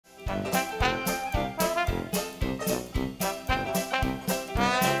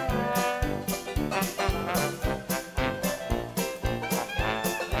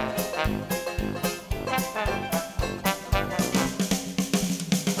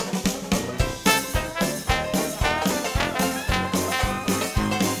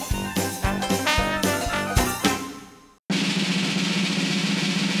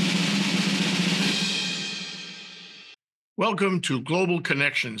Welcome to Global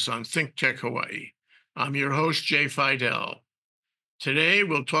Connections on ThinkTech Hawaii. I'm your host, Jay Fidell. Today,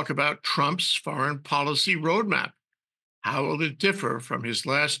 we'll talk about Trump's foreign policy roadmap. How will it differ from his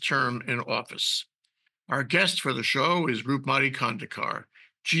last term in office? Our guest for the show is Roopmati Khandekar,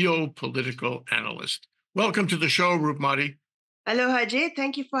 geopolitical analyst. Welcome to the show, Roopmati. Aloha, Jay.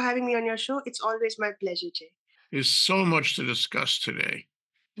 Thank you for having me on your show. It's always my pleasure, Jay. There's so much to discuss today.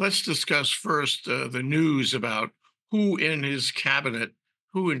 Let's discuss first the news about who in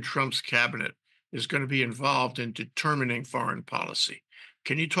Trump's cabinet is going to be involved in determining foreign policy.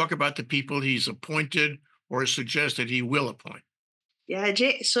 Can you talk about the people he's appointed or suggested he will appoint? Yeah,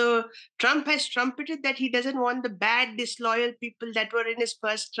 Jay. So Trump has trumpeted that he doesn't want the bad, disloyal people that were in his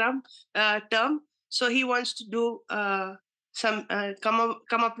first term. So he wants to do come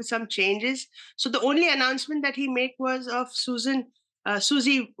up with some changes. So the only announcement that he made was of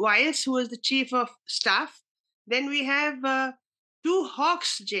Susie Wiles, who was the chief of staff. Then we have two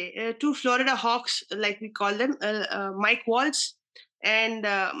Hawks, Jay, two Florida Hawks, like we call them, Mike Waltz and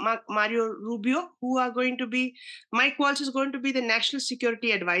Mario Rubio, who are going to be. Mike Waltz is going to be the national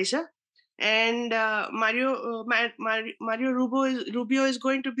security advisor, and Mario Rubio is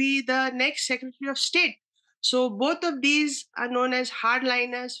going to be the next Secretary of State. So both of these are known as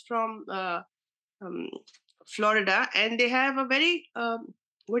hardliners from um, Florida, and they have a very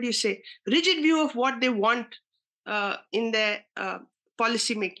rigid view of what they want in their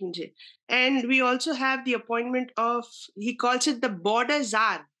policy making. And we also have the appointment of, he calls it the border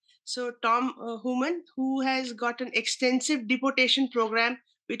czar. So Tom Human, who has got an extensive deportation program,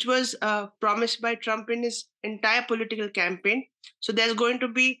 which was promised by Trump in his entire political campaign. So there's going to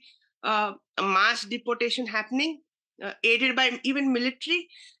be a mass deportation happening, aided by even military.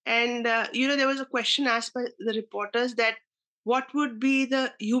 And, there was a question asked by the reporters that what would be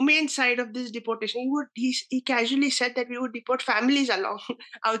the humane side of this deportation. He casually said that we would deport families along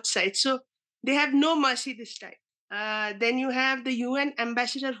outside. So they have no mercy this time. Then you have the UN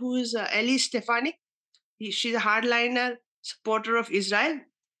ambassador, who is Elise Stefanik. She's a hardliner supporter of Israel.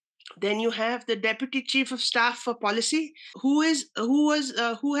 Then you have the deputy chief of staff for policy, who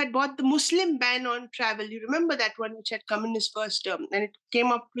had bought the Muslim ban on travel. You remember that one, which had come in his first term, and it came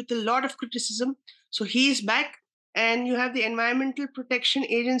up with a lot of criticism. So he is back. And you have the Environmental Protection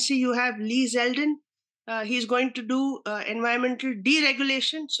Agency. You have Lee Zeldin. He's going to do environmental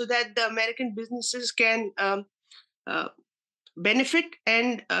deregulation so that the American businesses can benefit.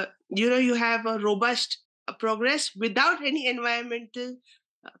 And you have a robust progress without any environmental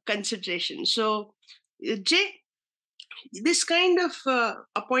consideration. So, Jay, this kind of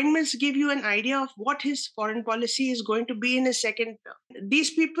appointments give you an idea of what his foreign policy is going to be in his second term.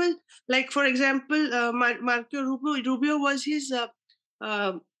 These people, like for example, Marco Rubio was his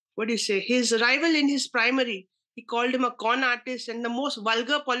his rival in his primary. He called him a con artist and the most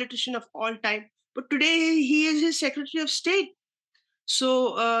vulgar politician of all time. But today he is his Secretary of State.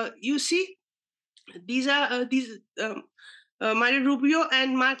 So you see, these are Mario Rubio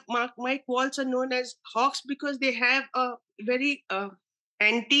and Mike Waltz are known as hawks because they have a very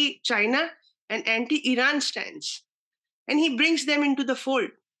anti-China and anti-Iran stance. And he brings them into the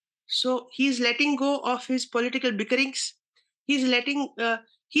fold. So he's letting go of his political bickerings. He's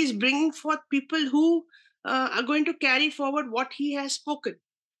bringing forth people who are going to carry forward what he has spoken.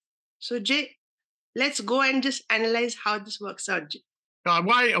 So Jay, let's go and just analyze how this works out, Jay. I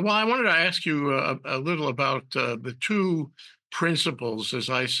wanted to ask you a little about the two principles, as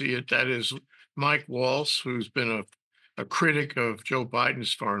I see it. That is Mike Waltz, who's been a critic of Joe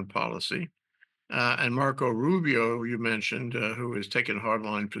Biden's foreign policy, and Marco Rubio, you mentioned, who has taken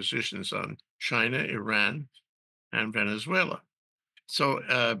hardline positions on China, Iran, and Venezuela. So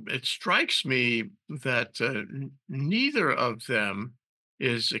it strikes me that neither of them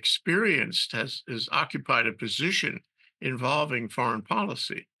is experienced, has occupied a position involving foreign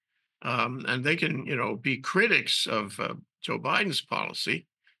policy. And they can, be critics of Joe Biden's policy,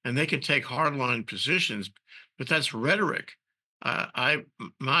 and they can take hardline positions, but that's rhetoric.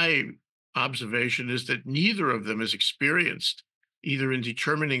 My observation is that neither of them is experienced either in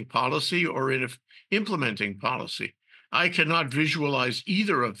determining policy or in implementing policy. I cannot visualize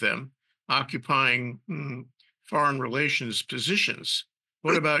either of them occupying foreign relations positions.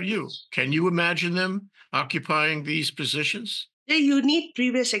 What about you? Can you imagine them occupying these positions? Yeah, you need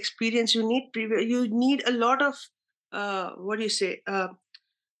previous experience. You need a lot of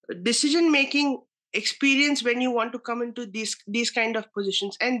decision making experience when you want to come into these kind of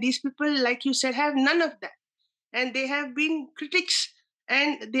positions. And these people, like you said, have none of that, and they have been critics,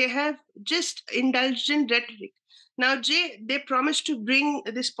 and they have just indulged in rhetoric. Now, Jay, they promised to bring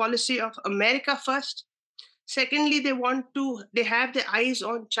this policy of America first. Secondly, they have their eyes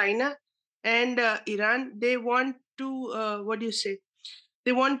on China and Iran. They want to, what do you say?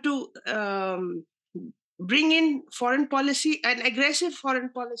 They want to bring in foreign policy, an aggressive foreign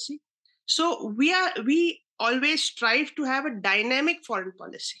policy. So we always strive to have a dynamic foreign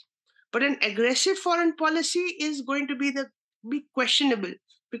policy, but an aggressive foreign policy is going to be questionable,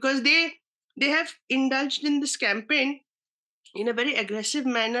 because they have indulged in this campaign in a very aggressive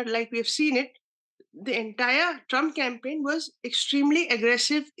manner, like we have seen it. The entire Trump campaign was extremely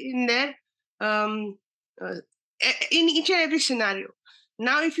aggressive in their um, uh, in each and every scenario.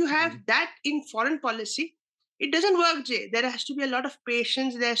 Now, if you have Mhm. that in foreign policy, it doesn't work, Jay. There has to be a lot of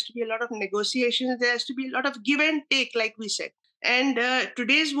patience. There has to be a lot of negotiations. There has to be a lot of give and take, like we said. And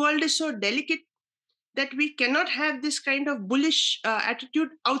today's world is so delicate that we cannot have this kind of bullish attitude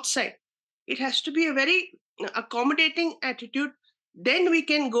outside. It has to be a very accommodating attitude. Then we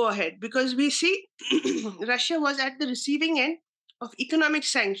can go ahead, because we see Russia was at the receiving end of economic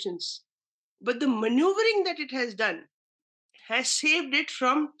sanctions. But the maneuvering that it has done has saved it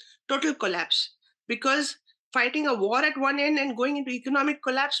from total collapse, because fighting a war at one end and going into economic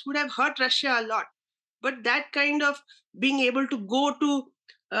collapse would have hurt Russia a lot. But that kind of being able to go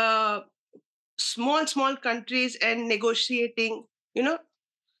to small countries and negotiating, you know,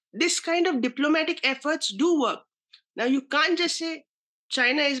 this kind of diplomatic efforts do work. Now you can't just say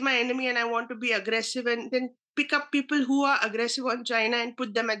China is my enemy and I want to be aggressive, and then pick up people who are aggressive on China and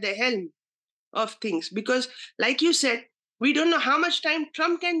put them at the helm of things, because like you said, we don't know how much time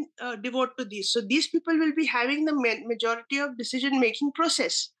Trump can devote to this. So these people will be having the majority of decision making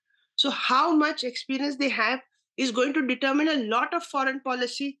process. So how much experience they have is going to determine a lot of foreign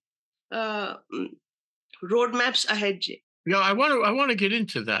policy uh, roadmaps ahead, Jay. Yeah, I want to get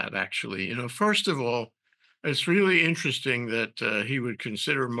into that actually. First of all, it's really interesting that he would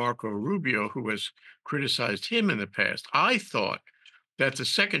consider Marco Rubio, who has criticized him in the past. I thought that the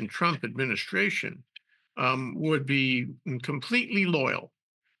second Trump administration would be completely loyal,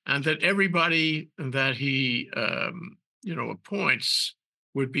 and that everybody that he appoints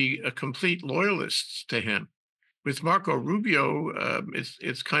would be a complete loyalists to him. With Marco Rubio,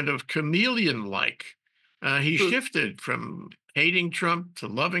 it's kind of chameleon like. He Hmm. shifted from hating Trump to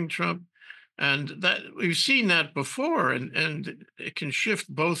loving Trump, and that we've seen that before, and it can shift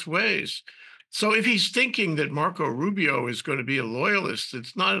both ways. So if he's thinking that Marco Rubio is going to be a loyalist,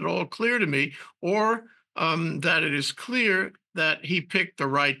 it's not at all clear to me, or that it is clear that he picked the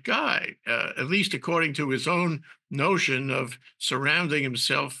right guy, at least according to his own notion of surrounding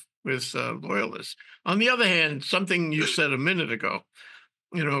himself with loyalists. On the other hand, something you said a minute ago,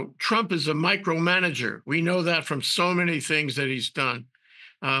 Trump is a micromanager. We know that from so many things that he's done.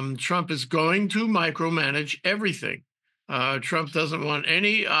 Trump is going to micromanage everything. Trump doesn't want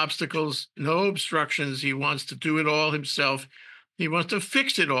any obstacles, no obstructions. He wants to do it all himself. He wants to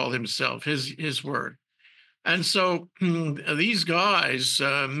fix it all himself, his word. And so these guys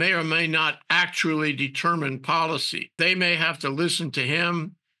may or may not actually determine policy. They may have to listen to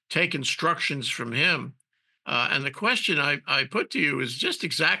him, take instructions from him. And the question I put to you is just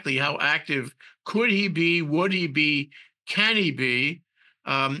exactly how active could he be, would he be, can he be,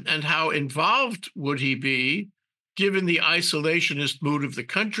 and how involved would he be given the isolationist mood of the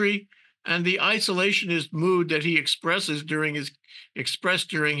country and the isolationist mood that he expressed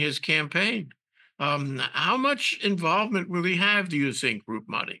during his campaign. How much involvement will he have, do you think,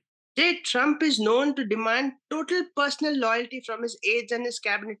 Roopmati? Jay, Trump is known to demand total personal loyalty from his aides and his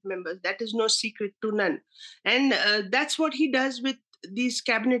cabinet members. That is no secret to none. And that's what he does with these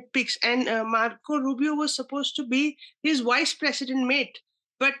cabinet picks. And Marco Rubio was supposed to be his vice president mate.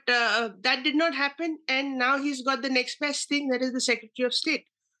 But that did not happen. And now he's got the next best thing, that is the Secretary of State.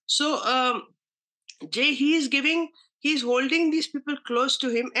 So, Jay, he's holding these people close to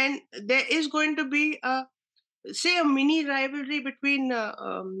him. And there is going to be, say, a mini rivalry between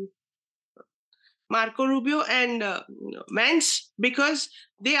Marco Rubio and Vance, because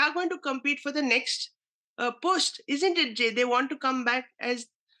they are going to compete for the next post, isn't it, Jay? They want to come back as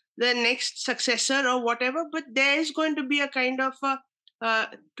the next successor or whatever, but there is going to be a kind of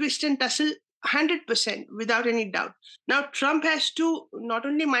twist and tussle, 100%, without any doubt. Now, Trump has to not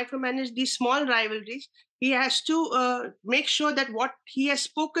only micromanage these small rivalries, he has to make sure that what he has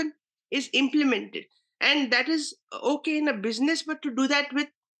spoken is implemented. And that is okay in a business, but to do that with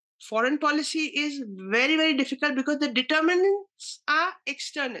foreign policy is very, very difficult, because the determinants are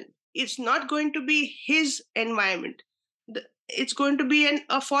external. It's not going to be his environment. It's going to be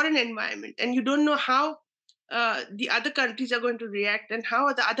a foreign environment, and you don't know how the other countries are going to react, and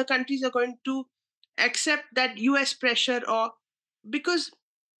how the other countries are going to accept that US pressure, or because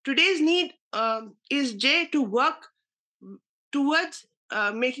Today's need is Jay to work towards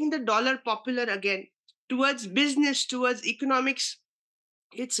making the dollar popular again, towards business, towards economics.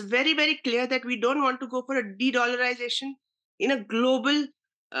 It's very, very clear that we don't want to go for a de-dollarization in a global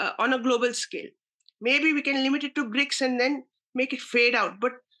on a global scale. Maybe we can limit it to BRICS and then make it fade out,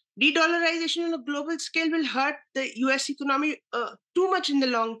 but de-dollarization on a global scale will hurt the US economy too much in the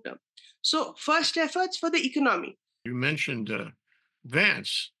long term. So first efforts for the economy. You mentioned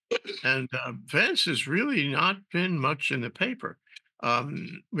Vance, and Vance has really not been much in the paper.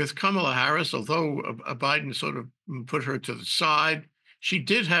 With Kamala Harris, although Biden sort of put her to the side, she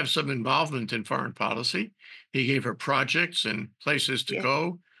did have some involvement in foreign policy. He gave her projects and places to Yeah.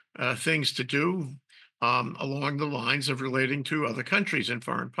 go, things to do along the lines of relating to other countries in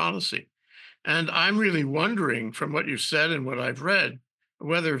foreign policy. And I'm really wondering, from what you've said and what I've read,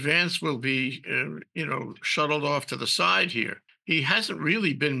 whether Vance will be, shuttled off to the side here. He hasn't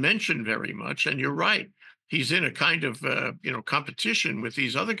really been mentioned very much, and you're right. He's in a kind of, competition with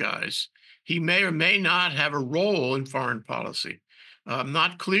these other guys. He may or may not have a role in foreign policy.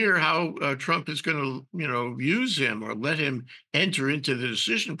 Not clear how Trump is going to, use him or let him enter into the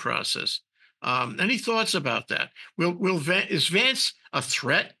decision process. Any thoughts about that? Is Vance a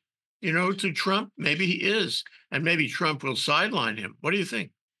threat to Trump? Maybe he is, and maybe Trump will sideline him. What do you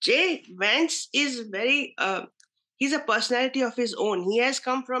think? Jay Vance is very, he's a personality of his own. He has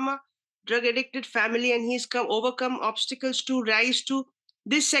come from a drug addicted family and he's overcome obstacles to rise to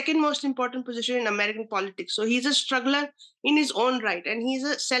this second most important position in American politics. So he's a struggler in his own right and he's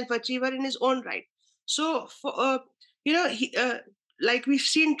a self achiever in his own right. So, like we've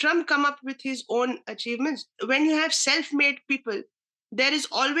seen Trump come up with his own achievements. When you have self made people, there is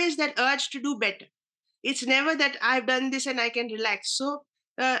always that urge to do better. It's never that I've done this and I can relax. So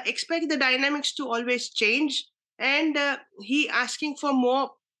expect the dynamics to always change. And he asking for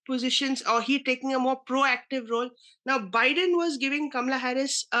more positions or he taking a more proactive role. Now, Biden was giving Kamala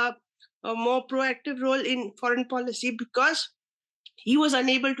Harris a more proactive role in foreign policy because he was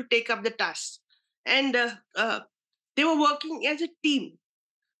unable to take up the task. And they were working as a team.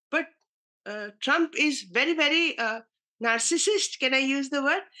 But Trump is very, very narcissist. Can I use the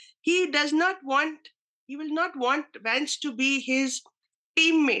word? He does not want, he will not want Vance to be his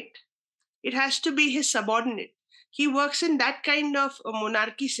teammate. It has to be his subordinate. He works in that kind of a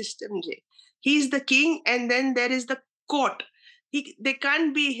monarchy system, Jay. He's the king, and then there is the court. They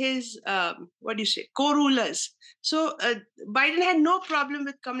can't be his, what do you say, co-rulers. So Biden had no problem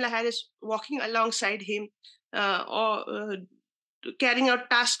with Kamala Harris walking alongside him or carrying out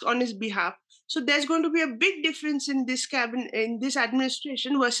tasks on his behalf. So there's going to be a big difference in this cabinet, in this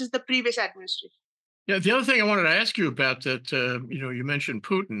administration versus the previous administration. Yeah, the other thing I wanted to ask you about that, you mentioned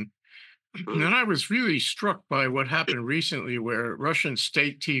Putin, and I was really struck by what happened recently, where Russian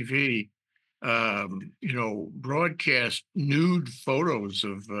state TV, broadcast nude photos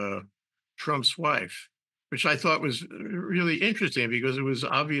of Trump's wife, which I thought was really interesting because it was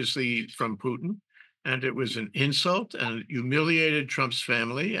obviously from Putin, and it was an insult and it humiliated Trump's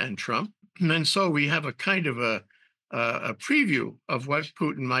family and Trump. And so we have a kind of a preview of what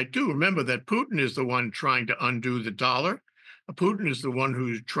Putin might do. Remember that Putin is the one trying to undo the dollar. Putin is the one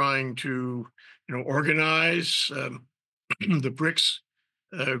who's trying to, organize the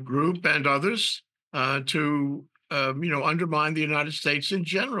BRICS group and others to, undermine the United States in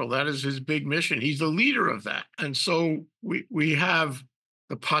general. That is his big mission. He's the leader of that. And so we have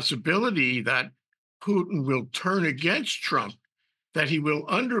the possibility that Putin will turn against Trump, that he will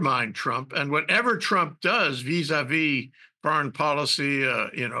undermine Trump, and whatever Trump does vis-a-vis foreign policy,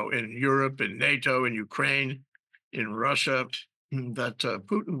 in Europe, in NATO, in Ukraine, in Russia, that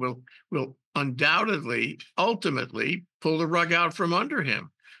Putin will undoubtedly, ultimately, pull the rug out from under him.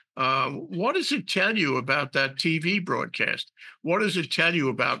 What does it tell you about that TV broadcast? What does it tell you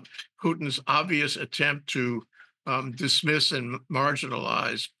about Putin's obvious attempt to dismiss and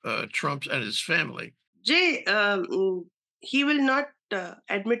marginalize Trump and his family? Jay, he will not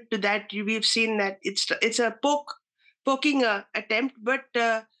admit to that. We've seen that it's a poking attempt, but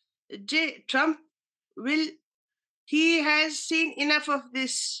Jay Trump will. He has seen enough of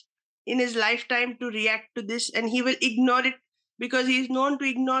this in his lifetime to react to this, and he will ignore it because he is known to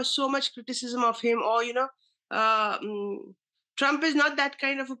ignore so much criticism of him. Or Trump is not that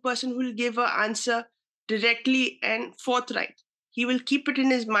kind of a person who will give an answer directly and forthright. He will keep it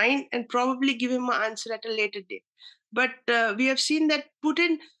in his mind and probably give him an answer at a later date. But we have seen that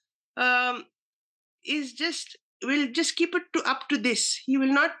Putin um, will just keep it up to this. He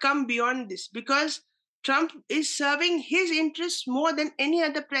will not come beyond this because Trump is serving his interests more than any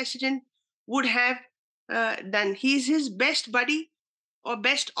other president would have done. He's his best buddy. or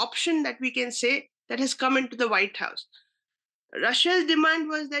best option that we can say that has come into the White House. Russia's demand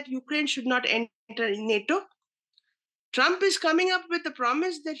was that Ukraine should not enter NATO. Trump is coming up with the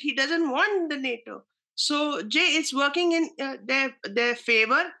promise that he doesn't want the NATO. So Jay, it's working in their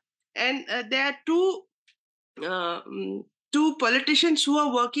favor, and there are uh, mm, two politicians who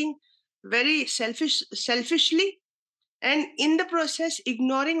are working very selfishly, and in the process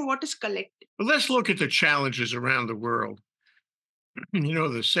ignoring what is collective. But let's look at the challenges around the world.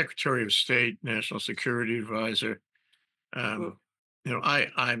 The Secretary of State, National Security Advisor. Mm.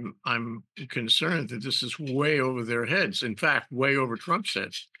 Um, I'm concerned that this is way over their heads. In fact, way over Trump's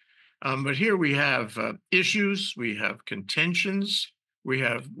heads. But here we have issues, we have contentions, we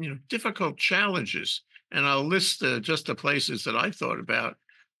have difficult challenges, and I'll list just the places that I thought about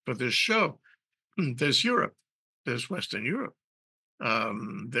for this show. There's Europe, there's Western Europe,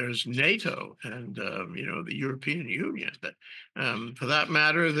 there's NATO, and the European Union. For that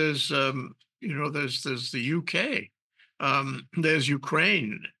matter, there's the UK, there's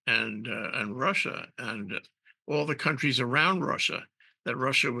Ukraine and Russia and all the countries around Russia that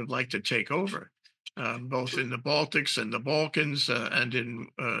Russia would like to take over, both in the Baltics and the Balkans and in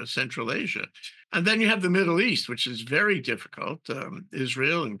Central Asia. And then you have the Middle East, which is very difficult.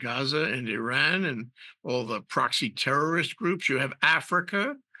 Israel and Gaza and Iran and all the proxy terrorist groups. You have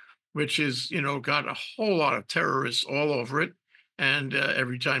Africa, which is, got a whole lot of terrorists all over it. And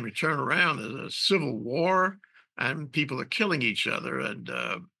every time you turn around, there's a civil war and people are killing each other. And,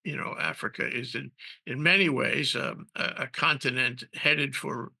 Africa is in many ways a continent headed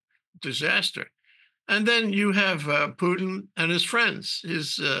for disaster. And then you have Putin and his friends,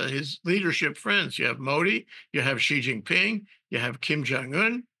 his leadership friends. You have Modi, you have Xi Jinping, you have Kim Jong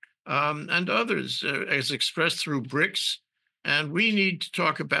Un, and others, as expressed through BRICS. And we need to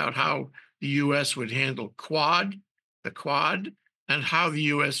talk about how the U.S. would handle the Quad, and how the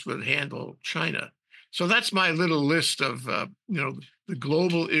U.S. would handle China. So that's my little list of the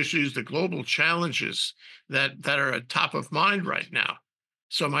global issues, the global challenges that are at top of mind right now.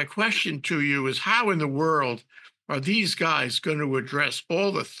 So my question to you is, how in the world are these guys going to address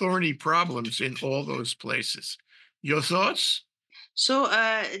all the thorny problems in all those places? Your thoughts? So,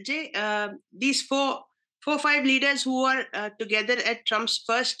 Jay, these four, five leaders who are together at Trump's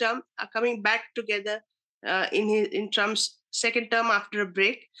first term are coming back together in Trump's second term after a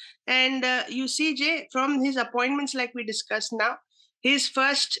break. And you see, Jay, from his appointments, like we discussed now, his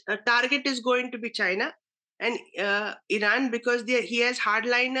first target is going to be China and Iran, because he has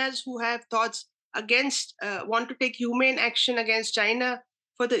hardliners who have thoughts against, want to take humane action against China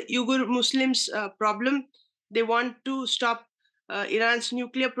for the Uyghur Muslims problem. They want to stop Iran's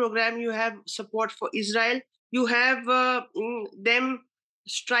nuclear program. You have support for Israel. You have them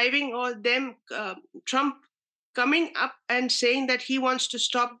striving, or Trump coming up and saying that he wants to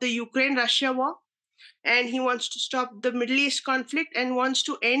stop the Ukraine-Russia war, and he wants to stop the Middle East conflict, and wants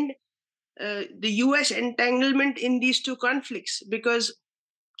to end the US entanglement in these two conflicts, because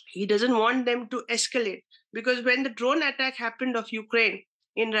he doesn't want them to escalate. Because when the drone attack happened of Ukraine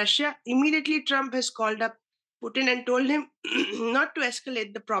in Russia, immediately Trump has called up Putin and told him not to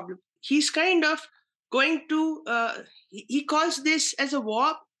escalate the problem. He's kind of going to, he calls this as a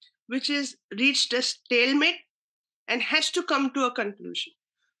war which has reached a stalemate and has to come to a conclusion.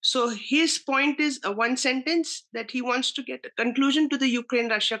 So his point is a one sentence, that he wants to get a conclusion to the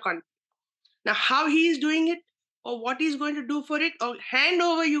Ukraine-Russia conflict. Now, how he is doing it, or what he's going to do for it, or hand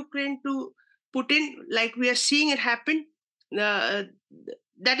over Ukraine to Putin, like we are seeing it happen, that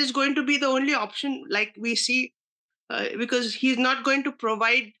is going to be the only option, like we see, because he's not going to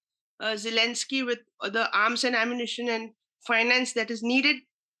provide Zelensky with the arms and ammunition and finance that is needed.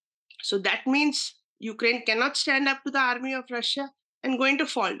 So that means Ukraine cannot stand up to the army of Russia and going to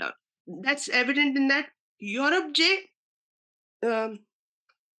fall down. That's evident in that. Europe, Jay,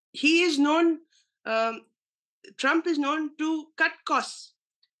 he is known, um, Trump is known to cut costs.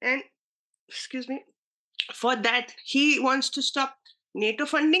 And, excuse me, for that, he wants to stop NATO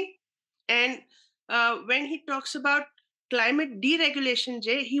funding. And when he talks about climate deregulation,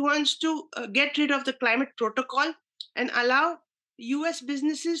 Jay, he wants to get rid of the climate protocol and allow US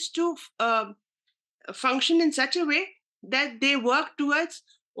businesses to function in such a way that they work towards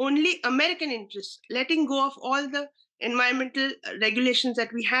only American interests, letting go of all the environmental regulations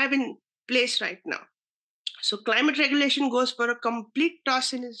that we have in place right now. So climate regulation goes for a complete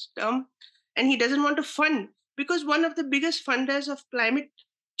toss in his term, and he doesn't want to fund, because one of the biggest funders of climate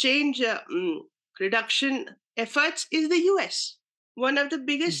change reduction efforts is the US. One of the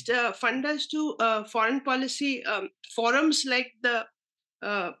biggest funders to foreign policy forums like the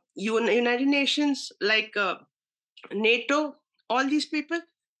United Nations, like NATO, all these people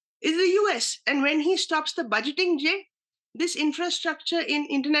is the US. And when he stops the budgeting, Jay, this infrastructure in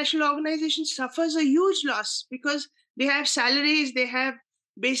international organizations suffers a huge loss because they have salaries, they have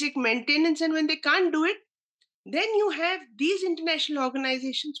basic maintenance, and when they can't do it, then you have these international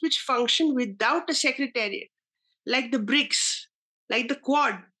organizations which function without a secretariat, like the BRICS, like the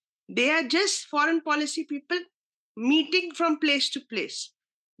Quad. They are just foreign policy people meeting from place to place.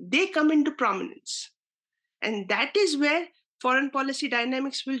 They come into prominence. And that is where foreign policy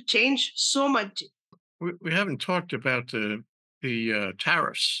dynamics will change so much. We haven't talked about the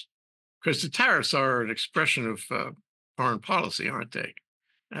tariffs, because the tariffs are an expression of foreign policy, aren't they?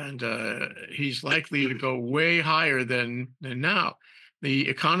 And he's likely to go way higher than now. The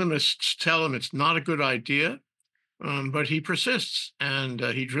economists tell him it's not a good idea, but he persists and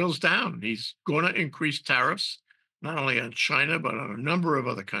he drills down. He's going to increase tariffs, not only on China, but on a number of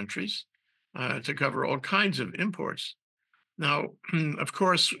other countries to cover all kinds of imports. Now, of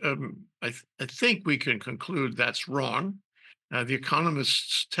course, I think we can conclude that's wrong. The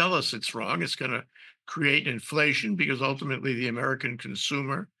economists tell us it's wrong. It's going to create inflation because ultimately the American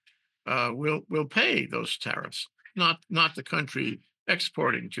consumer will pay those tariffs, not the country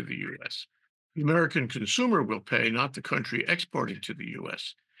exporting to the U.S. The American consumer will pay, not the country exporting to the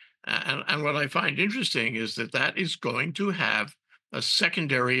U.S. And what I find interesting is that that is going to have a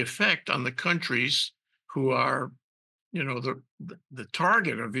secondary effect on the countries who are, the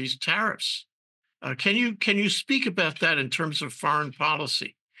target of these tariffs. Can you speak about that in terms of foreign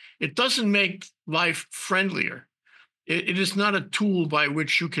policy? It doesn't make life friendlier. It is not a tool by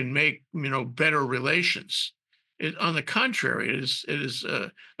which you can make better relations. On the contrary, it is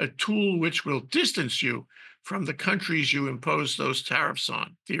a tool which will distance you from the countries you impose those tariffs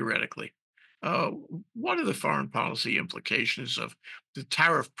on, theoretically. Uh, what are the foreign policy implications of the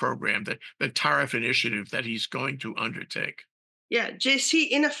tariff program, the tariff initiative that he's going to undertake? Yeah, JC,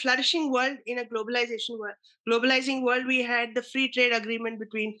 in a flourishing world, in a globalizing world, we had the free trade agreement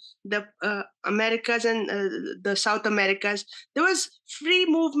between the Americas and the South Americas. There was free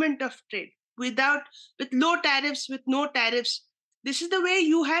movement of trade with low tariffs, with no tariffs. This is the way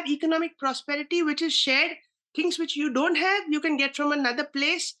you have economic prosperity, which is shared. Things which you don't have, you can get from another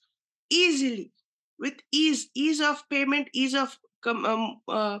place easily, with ease of payment, ease of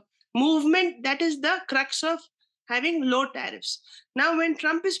movement. That is the crux of having low tariffs. Now, when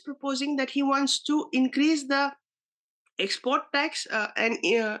Trump is proposing that he wants to increase the export tax and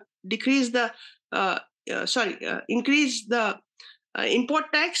decrease the increase the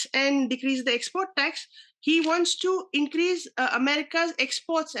import tax and decrease the export tax, he wants to increase America's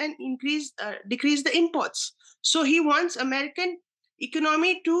exports and decrease the imports. So he wants American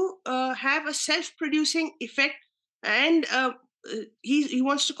economy to have a self-producing effect, and he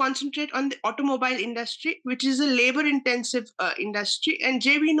wants to concentrate on the automobile industry, which is a labor-intensive industry. And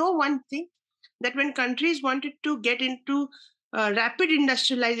Jay, we know one thing, that when countries wanted to get into rapid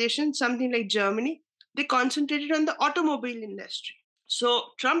industrialization, something like Germany, they concentrated on the automobile industry. So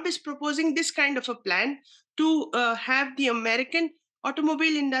Trump is proposing this kind of a plan to have the American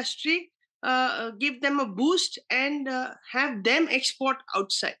automobile industry, give them a boost, and have them export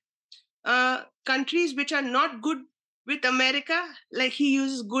outside. Countries which are not good with America, like he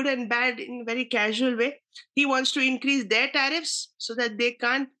uses good and bad in a very casual way. He wants to increase their tariffs so that they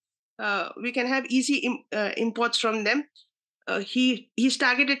can't. We can have easy imports from them. He's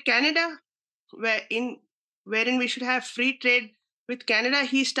targeted Canada, wherein we should have free trade with Canada.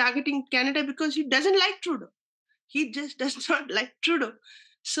 He's targeting Canada because he doesn't like Trudeau. He just does not like Trudeau.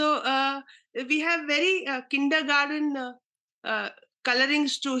 So we have very kindergarten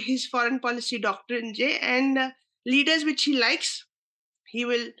colorings to his foreign policy doctrine, Jay, and leaders which he likes, he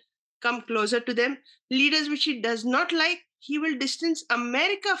will come closer to them. Leaders which he does not like, he will distance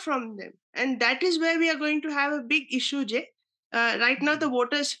America from them. And that is where we are going to have a big issue, Jay. Right now, the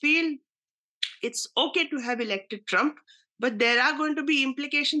voters feel it's okay to have elected Trump, but there are going to be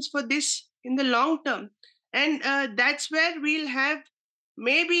implications for this in the long term. And that's where we'll have,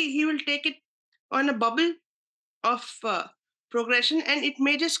 maybe he will take it on a bubble of progression, and it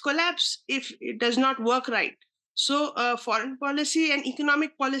may just collapse if it does not work right. So foreign policy and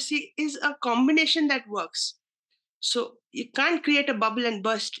economic policy is a combination that works. So you can't create a bubble and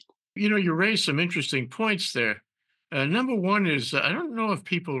burst. You raised some interesting points there. Number one is I don't know if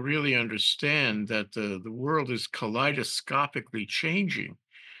people really understand that the world is kaleidoscopically changing,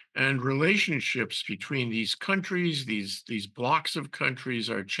 and relationships between these countries, these blocks of countries,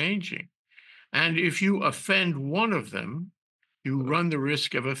 are changing. And if you offend one of them, you run the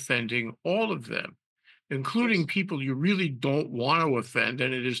risk of offending all of them, including Yes. people you really don't want to offend,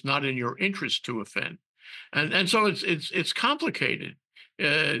 and it is not in your interest to offend. And so it's complicated.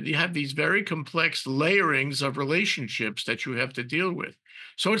 You have these very complex layerings of relationships that you have to deal with.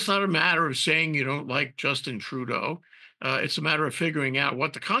 So it's not a matter of saying you don't like Justin Trudeau. It's a matter of figuring out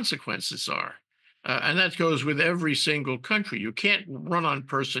what the consequences are. And that goes with every single country. You can't run on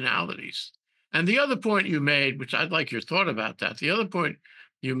personalities. And the other point you made, which I'd like your thought about that, the other point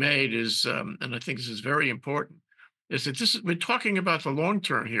you made is, and I think this is very important, is that we're talking about the long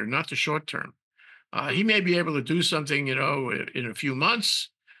term here, not the short term. He may be able to do something, in a few months,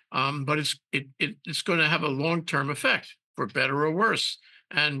 but it's going to have a long term effect, for better or worse.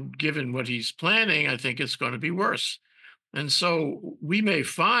 And given what he's planning, I think it's going to be worse. And so we may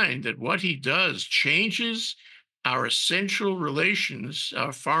find that what he does changes our essential relations,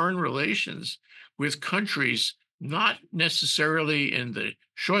 our foreign relations with countries, not necessarily in the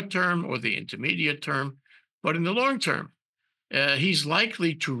short term or the intermediate term, but in the long term. He's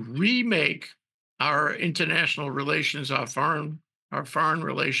likely to remake our international relations, our foreign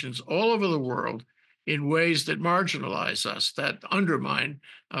relations all over the world in ways that marginalize us, that undermine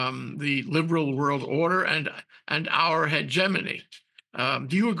the liberal world order and our hegemony.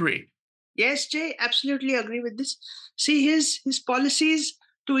 Do you agree? Yes, Jay, absolutely agree with this. See, his policies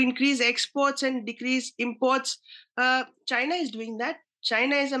to increase exports and decrease imports. China is doing that.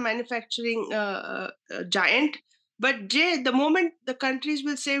 China is a manufacturing giant. But Jay, the moment the countries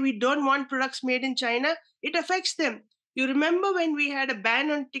will say we don't want products made in China, it affects them. You remember when we had a ban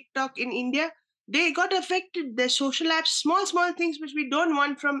on TikTok in India? They got affected. Their social apps, small things which we don't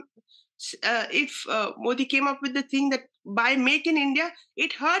want from. If Modi came up with the thing that buy make in India,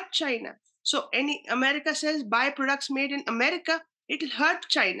 it hurt China. So any America says buy products made in America, it'll hurt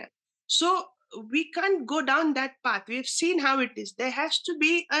China. So we can't go down that path. We've seen how it is. There has to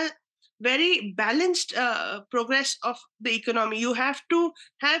be a very balanced progress of the economy. You have to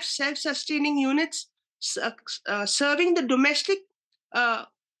have self-sustaining units serving the domestic uh,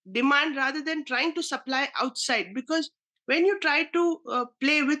 demand rather than trying to supply outside. Because when you try to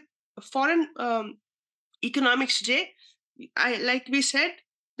play with foreign economics, Jay, like we said,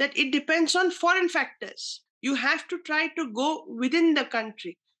 that it depends on foreign factors. You have to try to go within the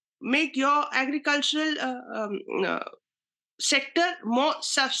country, make your agricultural sector more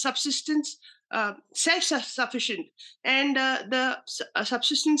subsistence, self-sufficient, and the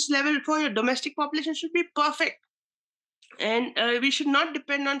subsistence level for your domestic population should be perfect. And we should not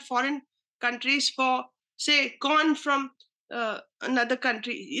depend on foreign countries for, say, corn from another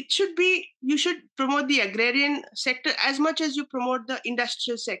country. It should be, you should promote the agrarian sector as much as you promote the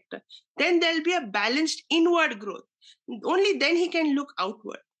industrial sector. Then there'll be a balanced inward growth. Only then he can look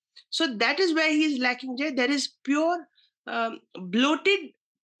outward. So that is where he is lacking, Jay. There is pure bloated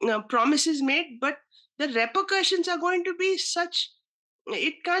promises made, but the repercussions are going to be such,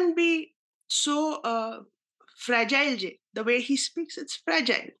 it can't be so fragile, Jay. The way he speaks, it's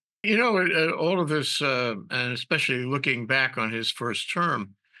fragile. All of this, and especially looking back on his first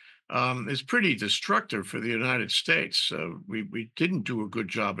term, is pretty destructive for the United States. We didn't do a good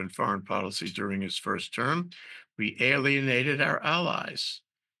job in foreign policy during his first term. We alienated our allies.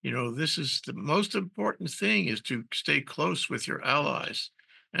 This is the most important thing: is to stay close with your allies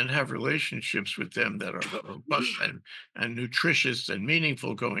and have relationships with them that are robust and nutritious and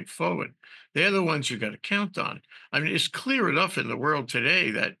meaningful going forward. They're the ones you got to count on. I mean, it's clear enough in the world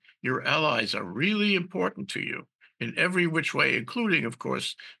today that your allies are really important to you in every which way, including, of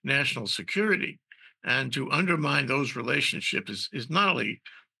course, national security. And to undermine those relationships is not only,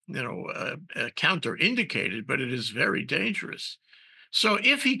 counterindicated, but it is very dangerous. So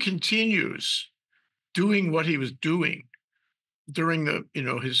if he continues doing what he was doing during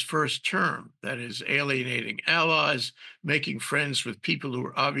his first term, that is alienating allies, making friends with people who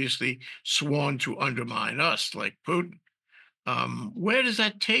are obviously sworn to undermine us, like Putin, where does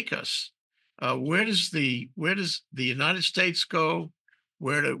that take us? Where does the United States go?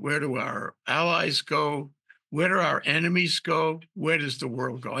 Where do our allies go? Where do our enemies go? Where does the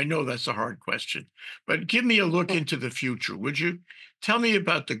world go? I know that's a hard question, but give me a look into the future, would you? Tell me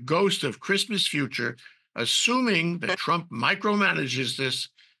about the ghost of Christmas future, assuming that Trump micromanages this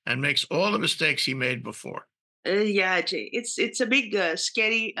and makes all the mistakes he made before. Yeah, Jay, it's a big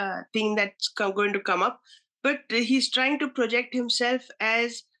scary thing that's going to come up. But he's trying to project himself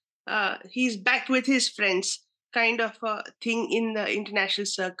as he's back with his friends, kind of a thing in the international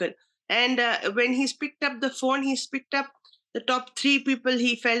circle. And when he's picked up the phone, he's picked up the top three people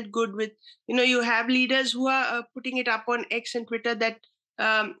he felt good with. You have leaders who are putting it up on X and Twitter that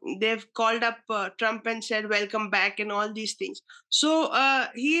they've called up Trump and said welcome back and all these things. So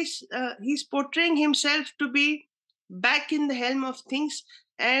he's portraying himself to be back in the helm of things.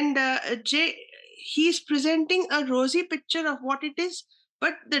 And Jay, he's presenting a rosy picture of what it is,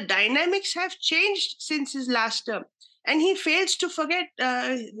 but the dynamics have changed since his last term, and he fails to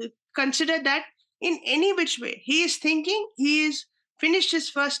consider that in any which way. He is thinking he is finished his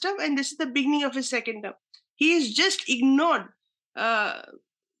first term, and this is the beginning of his second term. He has just ignored uh,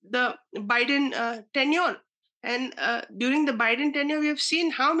 the Biden tenure. And during the Biden tenure, we have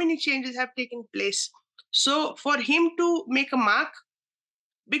seen how many changes have taken place. So, for him to make a mark,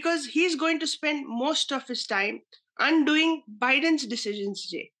 because he's going to spend most of his time undoing Biden's decisions,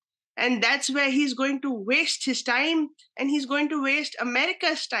 Jay. And that's where he's going to waste his time, and he's going to waste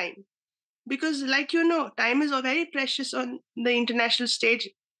America's time. Because, like you know, time is very precious on the international stage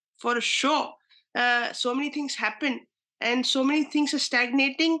for sure. So many things happen, and so many things are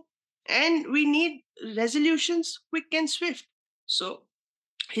stagnating, and we need resolutions quick and swift. So,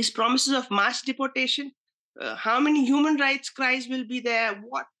 his promises of mass deportation, how many human rights cries will be there,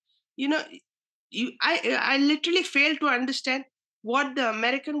 what, you know, I literally fail to understand what the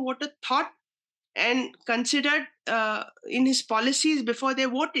American voter thought and considered in his policies before they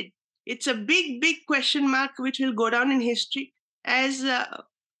voted. It's a big question mark which will go down in history as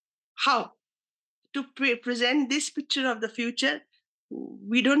how to present this picture of the future.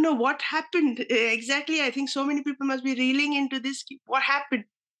 We don't know what happened exactly. I think so many people must be reeling into this. What happened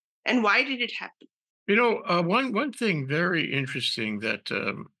and why did it happen? One thing very interesting that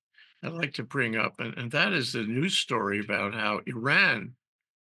I'd like to bring up, and that is the news story about how Iran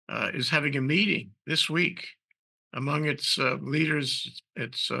is having a meeting this week among its leaders.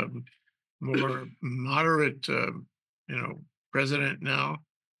 Its more moderate, president now,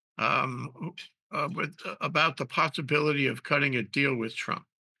 about the possibility of cutting a deal with Trump.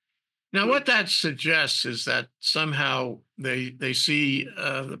 Now, what that suggests is that somehow they see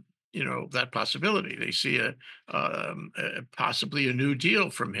that possibility. They see possibly a new deal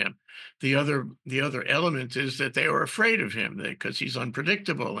from him. The other element is that they are afraid of him because he's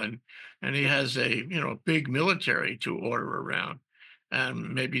unpredictable and he has a big military to order around,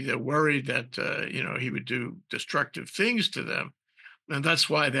 and maybe they're worried that he would do destructive things to them. And that's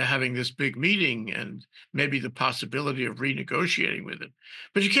why they're having this big meeting and maybe the possibility of renegotiating with it.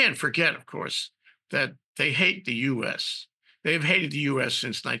 But you can't forget, of course, that they hate the U.S. They've hated the U.S.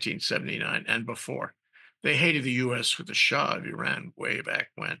 since 1979 and before. They hated the U.S. with the Shah of Iran way back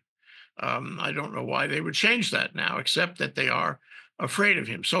when. I don't know why they would change that now, except that they are afraid of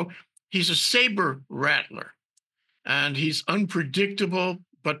him. So he's a saber rattler, and he's unpredictable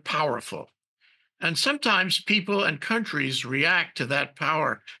but powerful. And sometimes people and countries react to that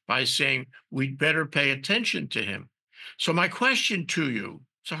power by saying, we'd better pay attention to him. So my question to you,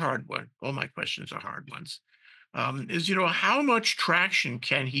 it's a hard one. All my questions are hard ones, is, how much traction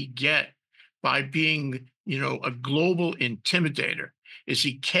can he get by being, a global intimidator? Is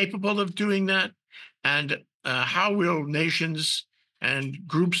he capable of doing that? And how will nations and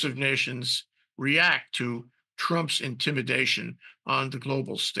groups of nations react to Trump's intimidation on the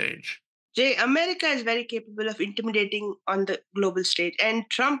global stage? Jay, America is very capable of intimidating on the global stage, and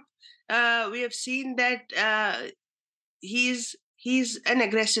Trump, we have seen that he's an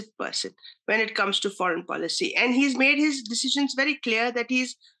aggressive person when it comes to foreign policy, and he's made his decisions very clear that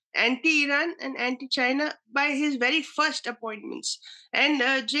he's anti-Iran and anti-China by his very first appointments. And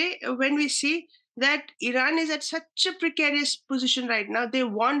Jay, when we see that Iran is at such a precarious position right now, they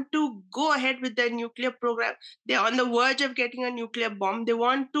want to go ahead with their nuclear program. They're on the verge of getting a nuclear bomb. They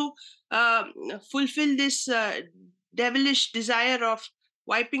want to uh, fulfill this devilish desire of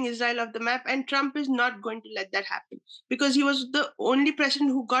wiping Israel off the map, and Trump is not going to let that happen because he was the only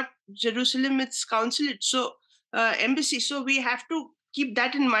president who got Jerusalem its consulate, so embassy. So we have to keep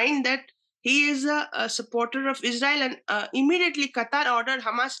that in mind that he is a supporter of Israel, and immediately Qatar ordered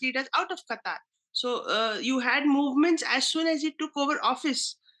Hamas leaders out of Qatar. So you had movements as soon as he took over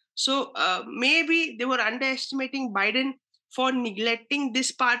office. So maybe they were underestimating Biden for neglecting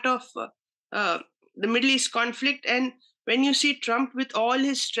this part of uh, the Middle East conflict. And when you see Trump with all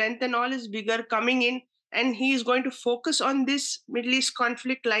his strength and all his vigor coming in, and he is going to focus on this Middle East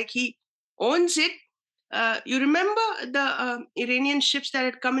conflict like he owns it. You remember the Iranian ships that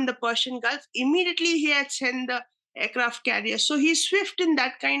had come in the Persian Gulf? Immediately he had sent the aircraft carriers. So he's swift in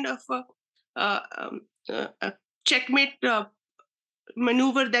that kind of checkmate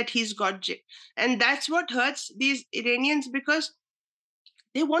maneuver that he's got. And that's what hurts these Iranians because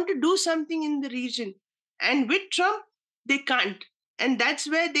they want to do something in the region. And with Trump, they can't. And that's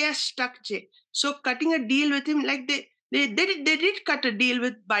where they are stuck, Jay. So cutting a deal with him, like they did cut a deal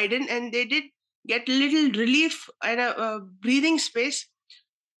with Biden, and they did get little relief and a breathing space.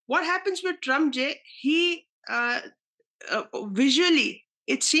 What happens with Trump, Jay? He visually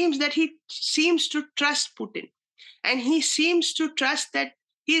it seems that he seems to trust Putin, and he seems to trust that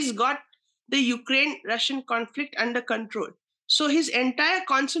he's got the Ukraine Russian conflict under control. So his entire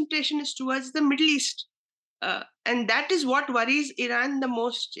concentration is towards the Middle East. And that is what worries Iran the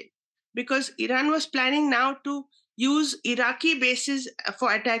most, Jay, because Iran was planning now to use Iraqi bases for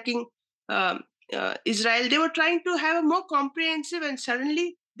attacking um, Israel. They were trying to have a more comprehensive, and suddenly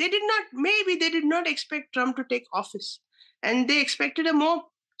maybe they did not expect Trump to take office. And they expected a more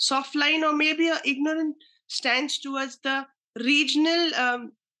soft line or maybe a ignorant stance towards the regional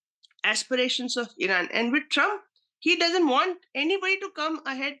aspirations of Iran. And with Trump, he doesn't want anybody to come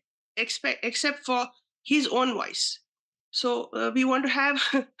ahead except for his own voice. So we want to have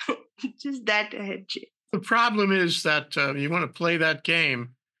just that ahead, Jay. The problem is that you want to play that game,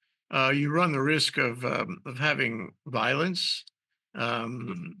 you run the risk of having violence.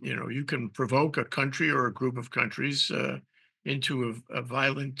 You can provoke a country or a group of countries into a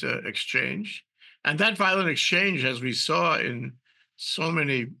violent exchange. And that violent exchange, as we saw in so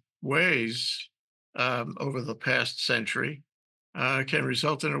many ways over the past century, can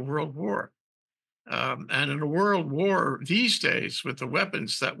result in a world war. And in a world war these days, with the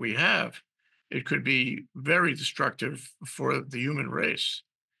weapons that we have, it could be very destructive for the human race,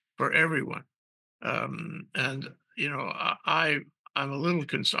 for everyone. And I'm a little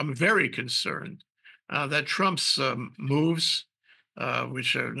concerned. I'm very concerned that Trump's moves,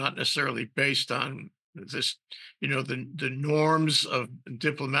 which are not necessarily based on this, the norms of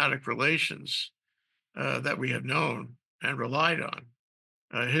diplomatic relations that we have known and relied on.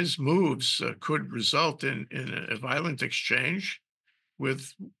 His moves could result in a violent exchange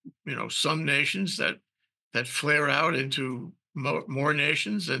with, some nations that flare out into more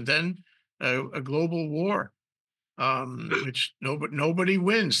nations, and then a global war, which nobody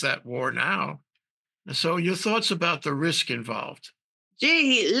wins that war now. So, your thoughts about the risk involved?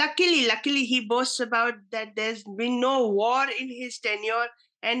 Jay, luckily, he boasts about that there's been no war in his tenure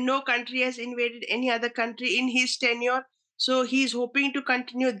and no country has invaded any other country in his tenure. So he's hoping to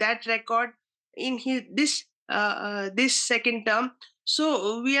continue that record in this second term.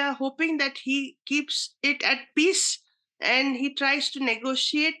 So we are hoping that he keeps it at peace and he tries to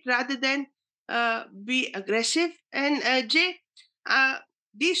negotiate rather than be aggressive. And Jay, uh,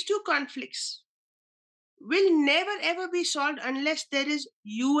 these two conflicts will never ever be solved unless there is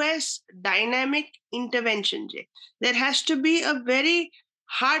US dynamic intervention, Jay. There has to be a very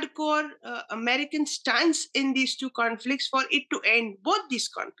hardcore American stance in these two conflicts for it to end, both these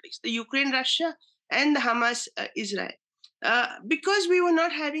conflicts, the Ukraine Russia and the Hamas Israel. Because we were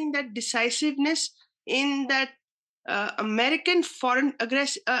not having that decisiveness in that American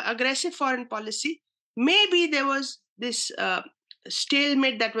aggressive foreign policy, maybe there was this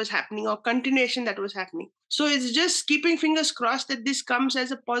stalemate that was happening or continuation that was happening. So it's just keeping fingers crossed that this comes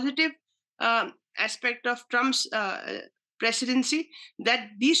as a positive aspect of Trump's presidency, that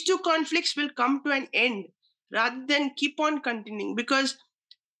these two conflicts will come to an end rather than keep on continuing, because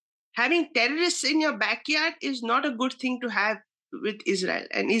having terrorists in your backyard is not a good thing to have with Israel.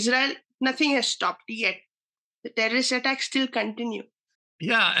 And Israel, nothing has stopped yet. The terrorist attacks still continue.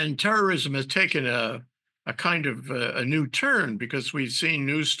 Yeah, and terrorism has taken a kind of a new turn, because we've seen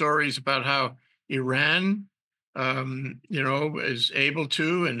news stories about how Iran, is able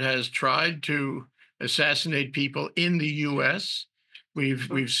to and has tried to assassinate people in the U.S.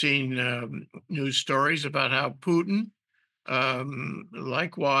 We've seen news stories about how Putin,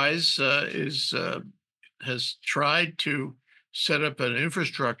 likewise, has tried to set up an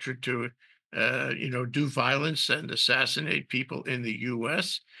infrastructure to do violence and assassinate people in the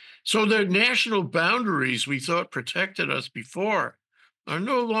U.S. So the national boundaries we thought protected us before are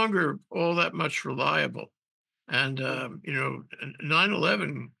no longer all that much reliable. And,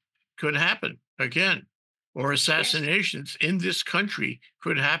 9/11 could happen again, or Yes. assassinations in this country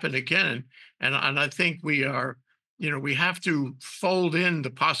could happen again. And I think we have to fold in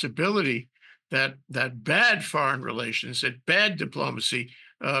the possibility that bad foreign relations, that bad diplomacy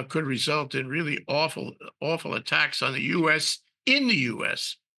could result in really awful attacks on the U.S. in the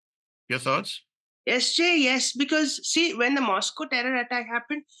U.S. Your thoughts? Yes, Jay, yes, because see, when the Moscow terror attack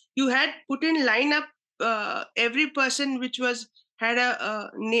happened, you had Putin line up every person which had a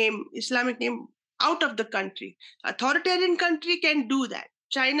name, Islamic name, out of the country. Authoritarian country can do that.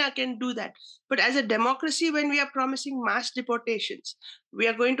 China can do that. But as a democracy, when we are promising mass deportations, we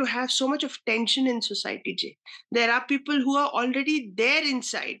are going to have so much of tension in society, Jay. There are people who are already there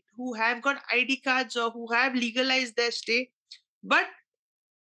inside, who have got ID cards or who have legalized their stay, but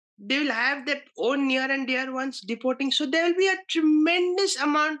they will have their own near and dear ones deporting. So there will be a tremendous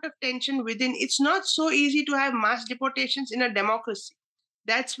amount of tension within. It's not so easy to have mass deportations in a democracy.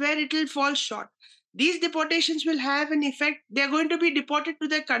 That's where it will fall short. These deportations will have an effect. They're going to be deported to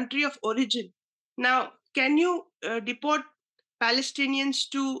their country of origin. Now, can you deport Palestinians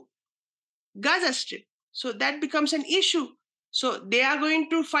to Gaza Strip? So that becomes an issue. So they are going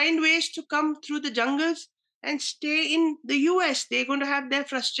to find ways to come through the jungles and stay in the US. They're going to have their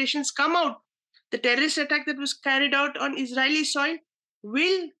frustrations come out. The terrorist attack that was carried out on Israeli soil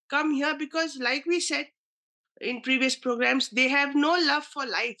will come here because, like we said in previous programs, they have no love for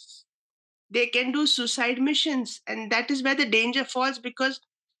life. They can do suicide missions, and that is where the danger falls, because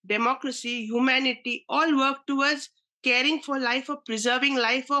democracy, humanity all work towards caring for life or preserving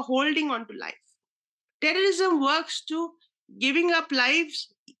life or holding on to life. Terrorism works to giving up lives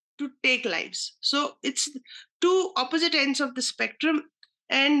to take lives. So it's two opposite ends of the spectrum,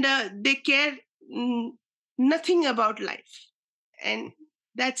 and they care mm, nothing about life. And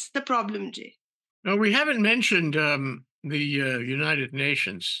that's the problem, Jay. Now, we haven't mentioned the United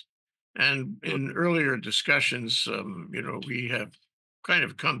Nations. And in earlier discussions, we have kind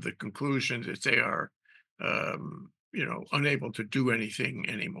of come to the conclusion that they are, unable to do anything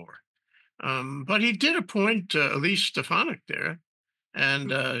anymore. But he did appoint Elise Stefanik there,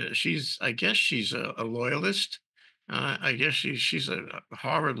 and I guess she's a loyalist. I guess she's a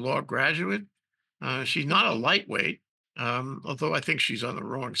Harvard Law graduate. She's not a lightweight, although I think she's on the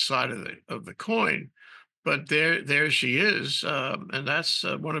wrong side of the coin. But there she is, and that's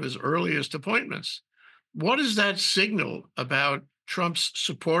one of his earliest appointments. What does that signal about Trump's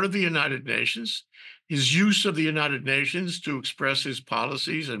support of the United Nations, his use of the United Nations to express his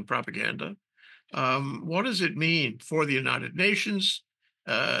policies and propaganda? What does it mean for the United Nations?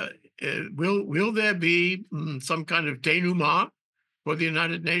 Uh, will there be some kind of denouement for the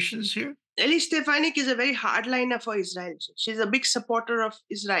United Nations here? Elise Stefanik is a very hardliner for Israel. She's a big supporter of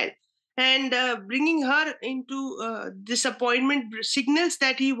Israel. And bringing her into this appointment signals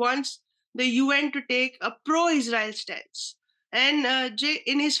that he wants the UN to take a pro-Israel stance. And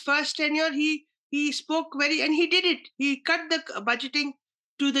in his first tenure, he spoke and he did it. He cut the budgeting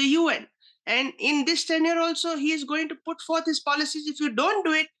to the UN. And in this tenure also, he is going to put forth his policies. If you don't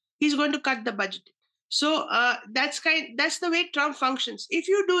do it, he's going to cut the budget. So that's the way Trump functions. If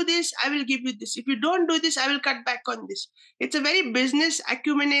you do this, I will give you this. If you don't do this, I will cut back on this. It's a very business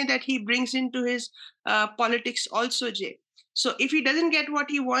acumen that he brings into his politics also, Jay. So if he doesn't get what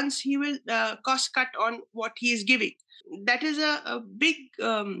he wants, he will cost cut on what he is giving. That is a big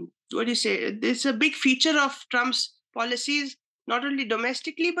what do you say? It's a big feature of Trump's policies, not only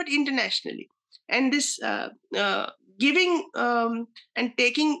domestically but internationally. And this giving and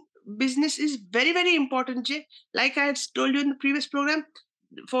taking business is very, very important, Jay. Like I had told you in the previous program,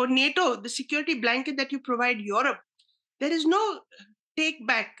 for NATO, the security blanket that you provide Europe, there is no take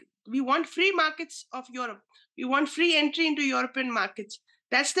back. We want free markets of Europe. We want free entry into European markets.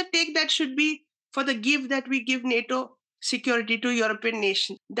 That's the take that should be for the give that we give NATO security to European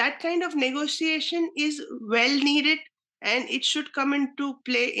nations. That kind of negotiation is well needed, and it should come into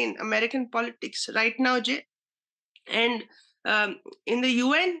play in American politics right now, Jay. And in the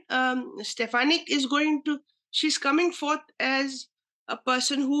UN, Stefanik is she's coming forth as a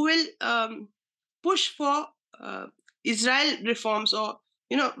person who will push for Israel reforms. Or,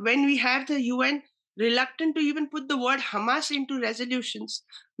 when we have the UN reluctant to even put the word Hamas into resolutions,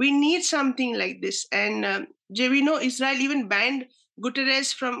 we need something like this. And Jay, we know Israel even banned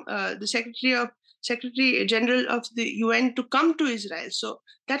Guterres from the Secretary General of the UN to come to Israel. So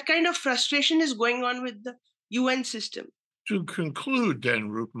that kind of frustration is going on with the UN system. To conclude, then,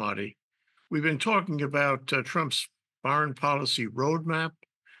 Roopmati, we've been talking about Trump's foreign policy roadmap,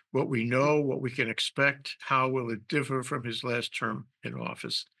 what we know, what we can expect, how will it differ from his last term in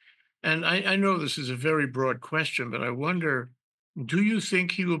office. And I know this is a very broad question, but I wonder, do you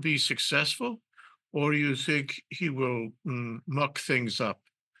think he will be successful, or do you think he will muck things up?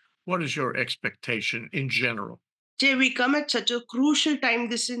 What is your expectation in general? Jay, we come at such a crucial time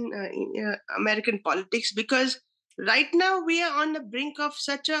this in American politics, because right now we are on the brink of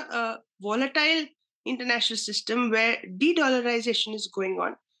such a volatile international system where de-dollarization is going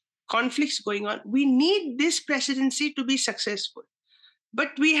on, conflicts going on. We need this presidency to be successful,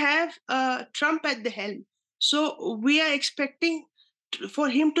 but we have Trump at the helm. So we are expecting for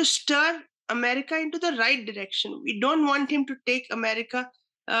him to stir America into the right direction. We don't want him to take America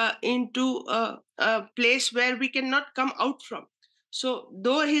into a place where we cannot come out from. So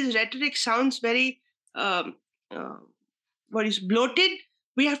though his rhetoric sounds very what is bloated,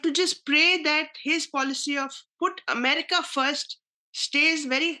 we have to just pray that his policy of put America first stays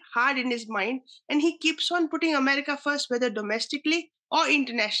very hard in his mind, and he keeps on putting America first, whether domestically or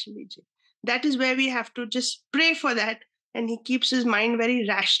internationally. That is where we have to just pray for that and he keeps his mind very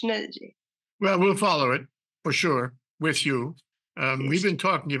rational, Jay. Well, we'll follow it for sure with you. We've Yes. been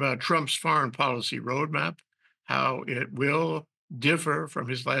talking about Trump's foreign policy roadmap, how it will differ from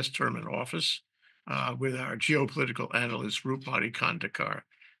his last term in office, with our geopolitical analyst, Roopmati Khandekar.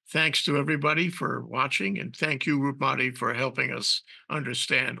 Thanks to everybody for watching, and thank you, Roopmati, for helping us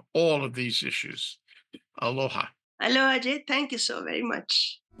understand all of these issues. Aloha. Hello, Ajay. Thank you so very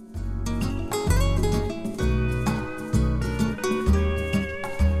much.